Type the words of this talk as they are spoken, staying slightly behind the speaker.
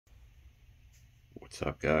What's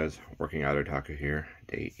up, guys? Working out otaku here.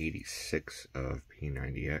 Day 86 of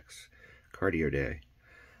P90x cardio day.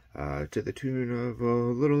 To the tune of a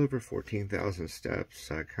little over 14,000 steps.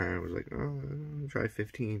 I kind of was like, oh, I'll try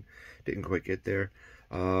 15. Didn't quite get there.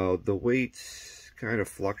 The weight's kind of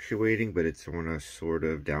fluctuating, but it's on a sort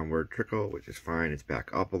of downward trickle, which is fine. It's back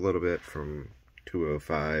up a little bit from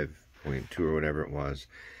 205.2 or whatever it was.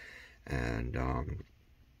 And,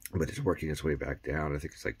 but it's working its way back down. I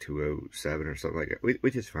think it's like 207 or something like that,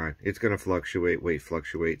 which is fine. It's going to fluctuate. Weight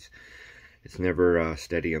fluctuates. It's never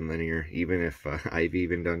steady and linear. Even if I've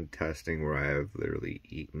even done testing where I have literally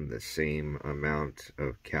eaten the same amount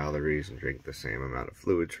of calories and drank the same amount of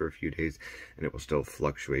fluids for a few days, and it will still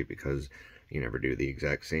fluctuate because you never do the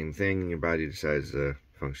exact same thing and your body decides to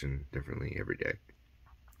function differently every day.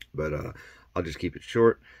 But I'll just keep it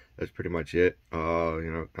short. That's pretty much it.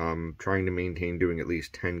 I'm trying to maintain doing at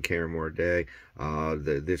least 10K or more a day.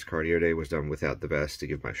 This cardio day was done without the vest to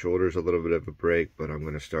give my shoulders a little bit of a break, but I'm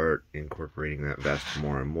going to start incorporating that vest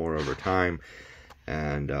more and more over time.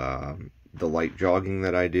 And the light jogging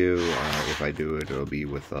that I do, if I do it, it'll be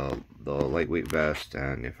with the lightweight vest.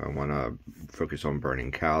 And if I want to focus on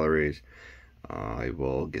burning calories, I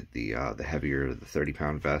will get the heavier, the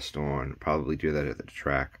 30-pound vest on. Probably do that at the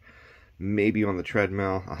track. Maybe on the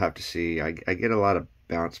treadmill. I'll have to see. I get a lot of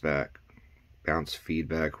bounce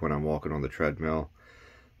feedback when I'm walking on the treadmill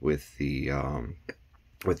with the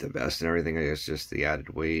vest and everything. I guess just the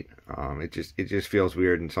added weight. It just feels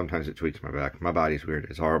weird, and sometimes it tweaks my back. My body's weird.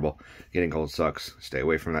 It's horrible. Getting cold sucks. Stay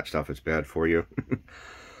away from that stuff. It's bad for you.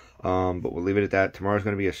 But we'll leave it at that. Tomorrow's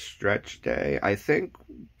going to be a stretch day. I think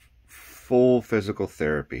full physical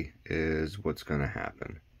therapy is what's going to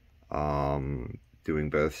happen.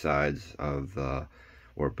 Doing both sides of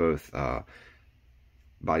both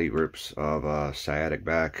body groups of sciatic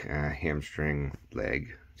back, hamstring,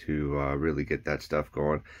 leg to really get that stuff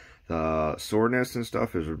going. The soreness and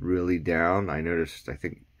stuff is really down. I noticed, I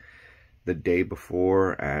think, the day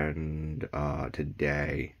before and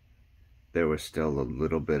today, there was still a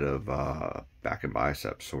little bit of back and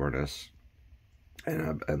bicep soreness.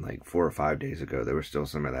 And like 4 or 5 days ago, there was still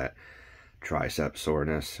some of that tricep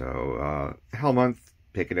soreness. So hell month,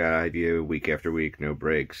 picking it out of you week after week, no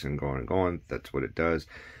breaks, and going. That's what it does.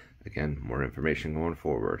 Again, more information going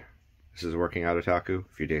forward. This is Working Out Otaku.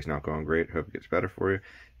 If your day's not going great, hope it gets better for you.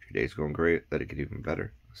 If your day's going great, let it get even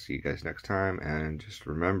better. See you guys next time. And just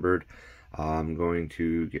remembered, I'm going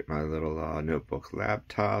to get my little notebook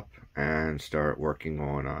laptop and start working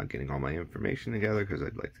on getting all my information together, because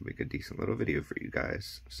I'd like to make a decent little video for you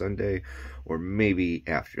guys Sunday, or maybe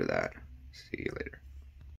after that. See you later.